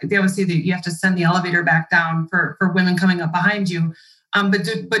 they always say that you have to send the elevator back down for women coming up behind you. But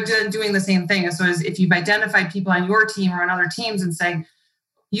doing the same thing. So as if you've identified people on your team or on other teams and saying,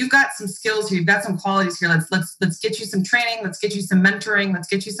 you've got some skills here, you've got some qualities here. Let's get you some training. Let's get you some mentoring. Let's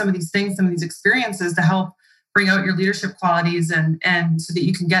get you some of these things, some of these experiences to help bring out your leadership qualities and so that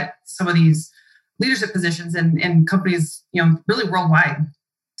you can get some of these leadership positions in companies, really worldwide.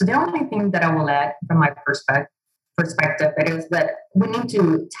 So the only thing that I will add from my perspective is that we need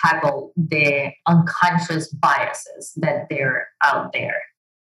to tackle the unconscious biases that they're out there.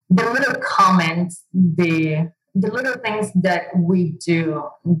 The little comments, the little things that we do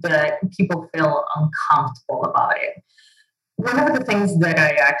that people feel uncomfortable about it. One of the things that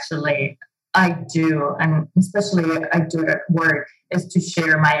I do, and especially I do it at work, is to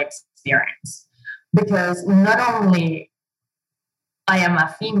share my experience. Because not only I am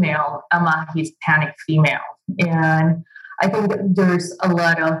a female, I'm a Hispanic female. And I think there's a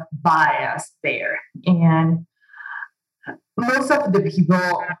lot of bias there. And most of the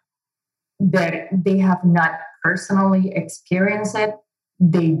people that they have not personally experienced it,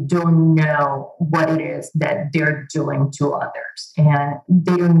 they don't know what it is that they're doing to others. And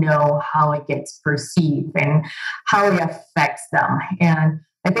they don't know how it gets perceived and how it affects them. And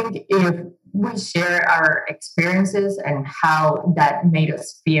I think if we share our experiences and how that made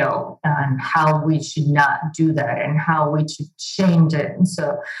us feel and how we should not do that and how we should change it, and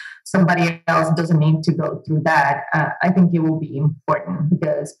so somebody else doesn't need to go through that, I think it will be important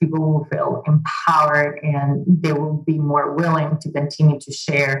because people will feel empowered and they will be more willing to continue to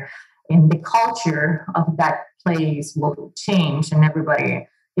share, and the culture of that place will change. And everybody,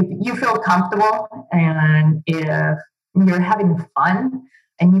 if you feel comfortable and if you're having fun,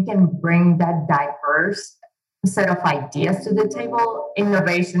 and you can bring that diverse set of ideas to the table,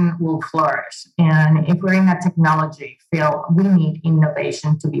 innovation will flourish. And if we're in a technology field, we need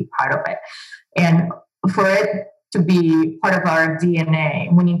innovation to be part of it. And for it to be part of our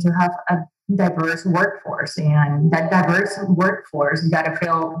DNA, we need to have a diverse workforce. And that diverse workforce got to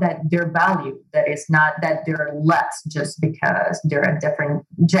feel that they're valued, that it's not that they're less just because they're a different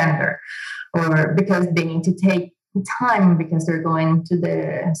gender or because they need to take time because they're going to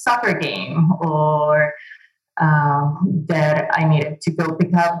the soccer game or that I needed to go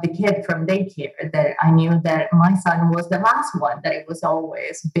pick up the kid from daycare, that I knew that my son was the last one, that it was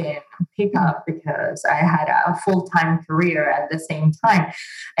always been pick up because I had a full-time career at the same time.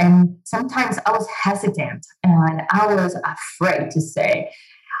 And sometimes I was hesitant and I was afraid to say,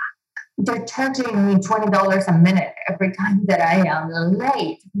 they're charging me $20 a minute every time that I am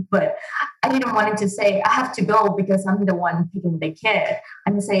late. But I didn't want to say, I have to go because I'm the one picking the kid.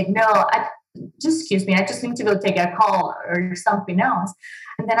 And I say, no, just excuse me, I just need to go take a call or something else.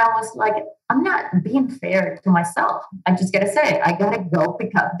 And then I was like, I'm not being fair to myself. I just got to say, I got to go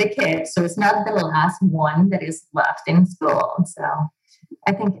pick up the kid. So it's not the last one that is left in school. So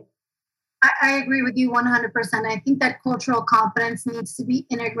I think I agree with you 100%. I think that cultural competence needs to be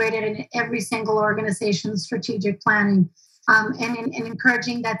integrated in every single organization's strategic planning, and in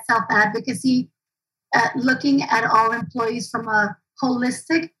encouraging that self-advocacy, looking at all employees from a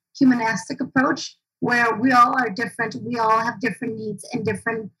holistic, humanistic approach where we all are different. We all have different needs and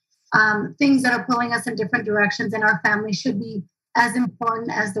different things that are pulling us in different directions, and our family should be as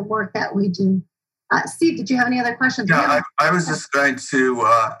important as the work that we do. Steve, did you have any other questions? Yeah, I was just going to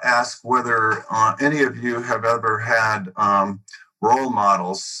ask whether any of you have ever had role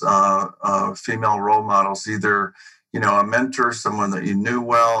models, female role models, either, a mentor, someone that you knew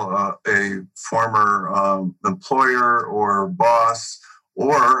well, a former employer or boss,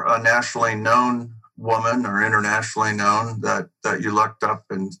 or a nationally known woman or internationally known that you looked up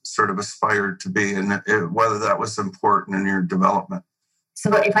and sort of aspired to be, and whether that was important in your development.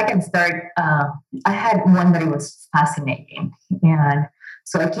 So if I can start, I had one that it was fascinating. And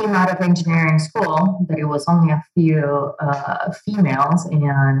so I came out of engineering school, that it was only a few females,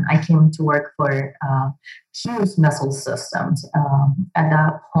 and I came to work for Hughes Missile Systems at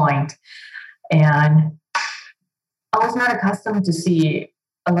that point. And I was not accustomed to see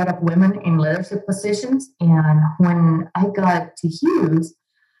a lot of women in leadership positions. And when I got to Hughes,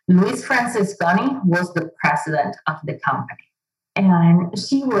 Louise Francisconi was the president of the company. And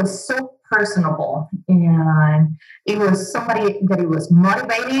she was so personable, and it was somebody that it was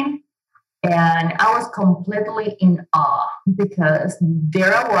motivating. And I was completely in awe because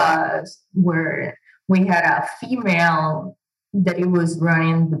there I was, where we had a female that it was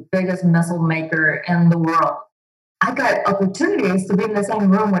running the biggest missile maker in the world. I got opportunities to be in the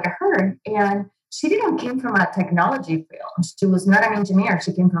same room with her, and she didn't come from a technology field. She was not an engineer.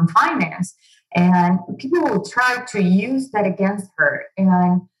 She came from finance. And people will try to use that against her.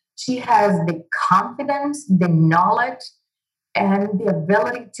 And she has the confidence, the knowledge, and the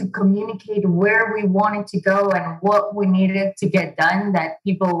ability to communicate where we wanted to go and what we needed to get done, that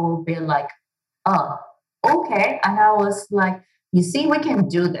people will be like, oh, okay. And I was like, you see, we can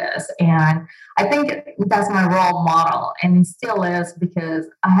do this. And I think that's my role model. And it still is, because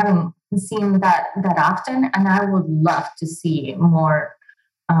I haven't seen that often. And I would love to see more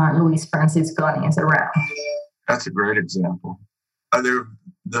Louise Francisconi is around. That's a great example. Are there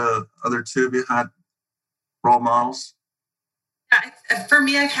the other two of you had role models? Yeah, for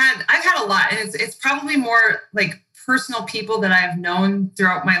me, I've had a lot, and it's probably more like personal people that I've known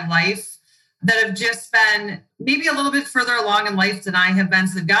throughout my life that have just been maybe a little bit further along in life than I have been.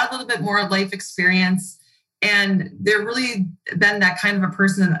 So they've got a little bit more life experience, and they're really been that kind of a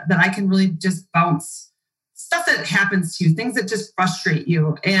person that I can really just bounce stuff that happens to you, things that just frustrate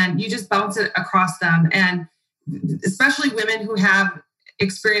you, and you just bounce it across them. And especially women who have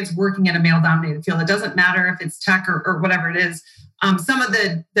experience working in a male-dominated field. It doesn't matter if it's tech or whatever it is. Some of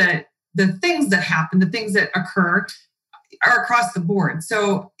the things that happen, the things that occur, are across the board.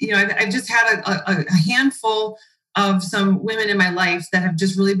 So, I've just had a handful of some women in my life that have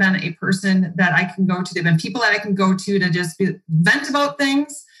just really been a person that I can go to. They've been people that I can go to just vent about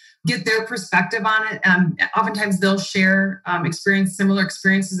things, get their perspective on it. Oftentimes they'll share similar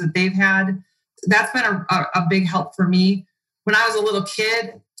experiences that they've had. That's been a big help for me. When I was a little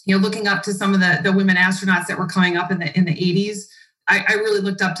kid, looking up to some of the women astronauts that were coming up in the 80s, I really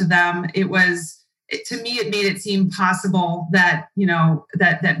looked up to them. To me, it made it seem possible that,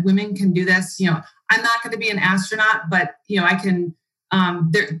 that women can do this. I'm not going to be an astronaut, but, I can,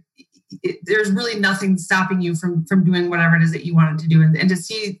 there's really nothing stopping you from doing whatever it is that you wanted to do. And to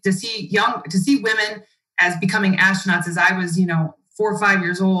see women as becoming astronauts as I was, 4 or 5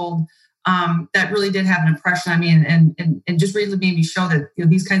 years old, that really did have an impression on me, and just really made me show that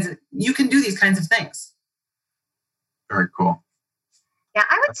you can do these kinds of things. Very cool. Yeah,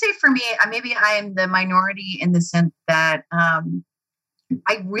 I would say for me, maybe I am the minority in the sense that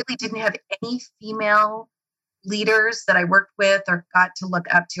I really didn't have any female leaders that I worked with or got to look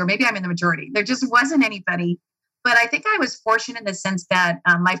up to, or maybe I'm in the majority. There just wasn't anybody But I think I was fortunate in the sense that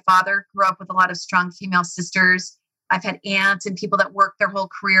my father grew up with a lot of strong female sisters. I've had aunts and people that worked their whole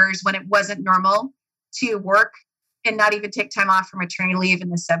careers when it wasn't normal to work and not even take time off for maternity leave in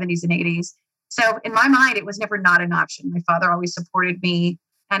the 70s and 80s. So in my mind, it was never not an option. My father always supported me.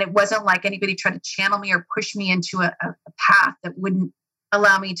 And it wasn't like anybody tried to channel me or push me into a path that wouldn't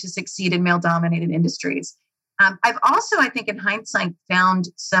allow me to succeed in male-dominated industries. I've also, I think in hindsight, found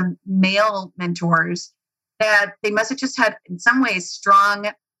some male mentors that they must have just had, in some ways,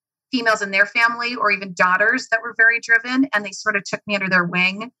 strong females in their family or even daughters that were very driven, and they sort of took me under their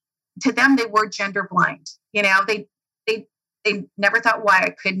wing. To them, they were gender blind. They never thought why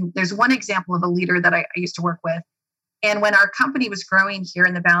I couldn't. There's one example of a leader that I used to work with. And when our company was growing here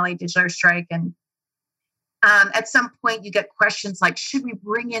in the Valley, Digital Air Strike, and at some point you get questions like, should we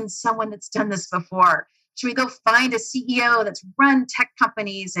bring in someone that's done this before? Should we go find a CEO that's run tech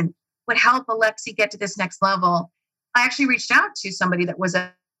companies and would help Alexi get to this next level? I actually reached out to somebody that was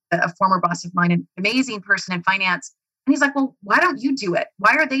a former boss of mine, an amazing person in finance. And he's like, well, why don't you do it?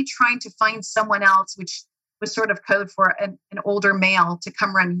 Why are they trying to find someone else, which was sort of code for an older male to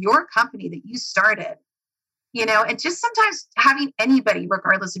come run your company that you started? And just sometimes having anybody,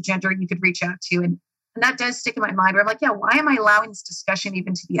 regardless of gender, you could reach out to. And that does stick in my mind where I'm like, yeah, why am I allowing this discussion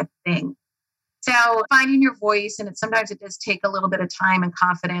even to be a thing? So finding your voice, and sometimes it does take a little bit of time and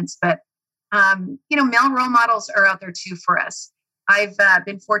confidence, but, male role models are out there too for us. I've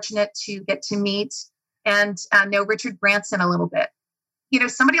been fortunate to get to meet and know Richard Branson a little bit.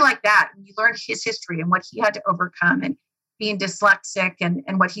 Somebody like that, you learn his history and what he had to overcome and being dyslexic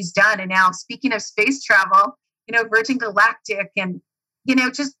and what he's done. And now speaking of space travel, Virgin Galactic and,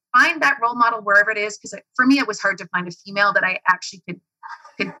 just find that role model wherever it is. Because for me, it was hard to find a female that I actually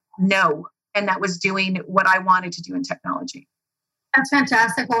could know and that was doing what I wanted to do in technology. That's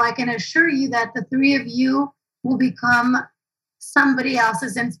fantastic. Well, I can assure you that the three of you will become somebody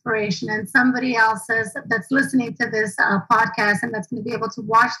else's inspiration and somebody else's that's listening to this podcast and that's going to be able to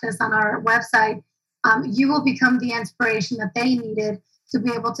watch this on our website. You will become the inspiration that they needed to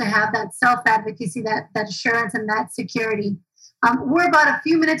be able to have that self-advocacy, that assurance and that security. We're about a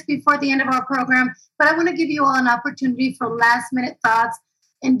few minutes before the end of our program, but I want to give you all an opportunity for last minute thoughts.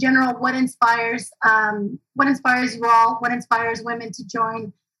 In general, what inspires you all? What inspires women to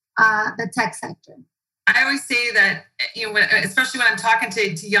join the tech sector? I always say that, especially when I'm talking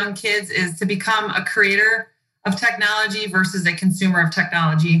to young kids, is to become a creator of technology versus a consumer of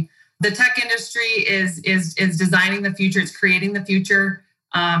technology. The tech industry is designing the future. It's creating the future.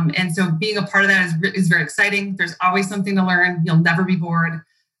 And so being a part of that is very exciting. There's always something to learn. You'll never be bored.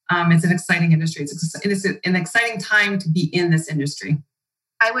 It's an exciting industry. It's an exciting time to be in this industry.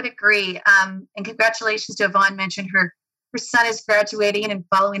 I would agree. And congratulations to Yvonne. Mentioned her son is graduating and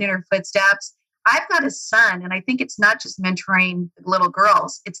following in her footsteps. I've got a son, and I think it's not just mentoring little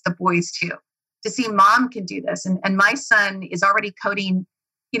girls, it's the boys too. To see mom can do this. And my son is already coding,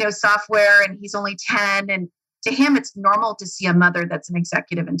 software, and he's only 10. And to him, it's normal to see a mother that's an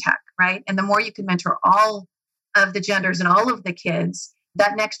executive in tech, right? And the more you can mentor all of the genders and all of the kids,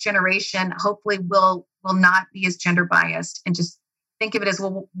 that next generation hopefully will not be as gender biased and just think of it as,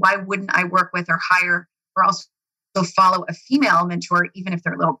 well, why wouldn't I work with or hire or also follow a female mentor, even if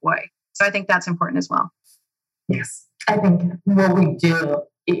they're a little boy? So I think that's important as well. Yes, I think what we do,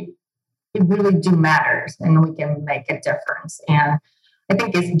 it really do matters, and we can make a difference. And I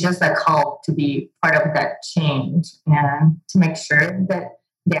think it's just a call to be part of that change and to make sure that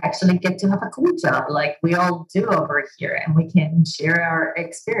they actually get to have a cool job like we all do over here, and we can share our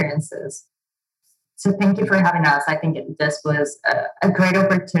experiences. So thank you for having us. I think this was a great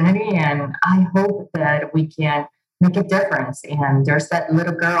opportunity, and I hope that we can make a difference. And there's that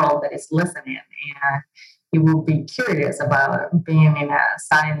little girl that is listening, and you will be curious about being in a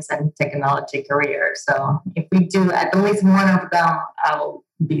science and technology career. So if we do at least one of them, I'll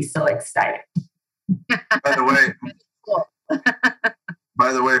be so excited. By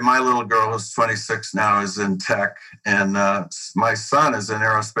the way, my little girl who's 26 now is in tech, and my son is in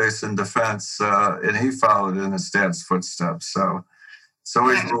aerospace and defense, and he followed in his dad's footsteps. So it's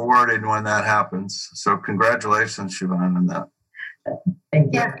always rewarding when that happens. So congratulations, Siobhan, on that.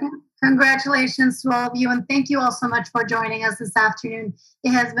 Thank you. Yeah, congratulations to all of you, and thank you all so much for joining us this afternoon.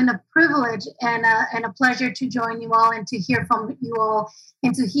 It has been a privilege and a pleasure to join you all and to hear from you all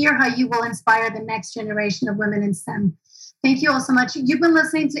and to hear how you will inspire the next generation of women in STEM. Thank you all so much. You've been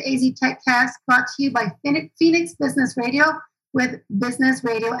listening to AZTechCast, brought to you by Phoenix Business Radio with Business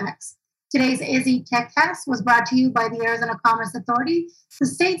RadioX. Today's AZTechCast was brought to you by the Arizona Commerce Authority, the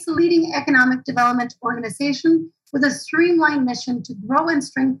state's leading economic development organization with a streamlined mission to grow and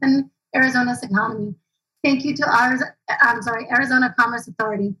strengthen Arizona's economy. Thank you to Arizona Commerce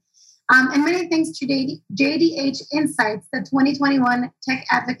Authority. And many thanks to JDH Insights, the 2021 Tech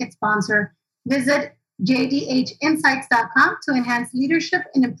Advocate sponsor. Visit jdhinsights.com to enhance leadership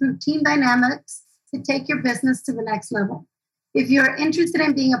and improve team dynamics to take your business to the next level. If you're interested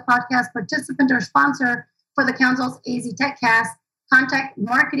in being a podcast participant or sponsor for the Council's AZTechCast, contact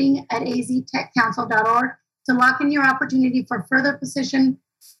marketing@aztechcouncil.org to lock in your opportunity for further position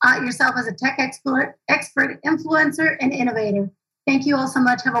yourself as a tech expert, influencer, and innovator. Thank you all so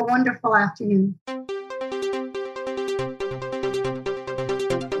much. Have a wonderful afternoon.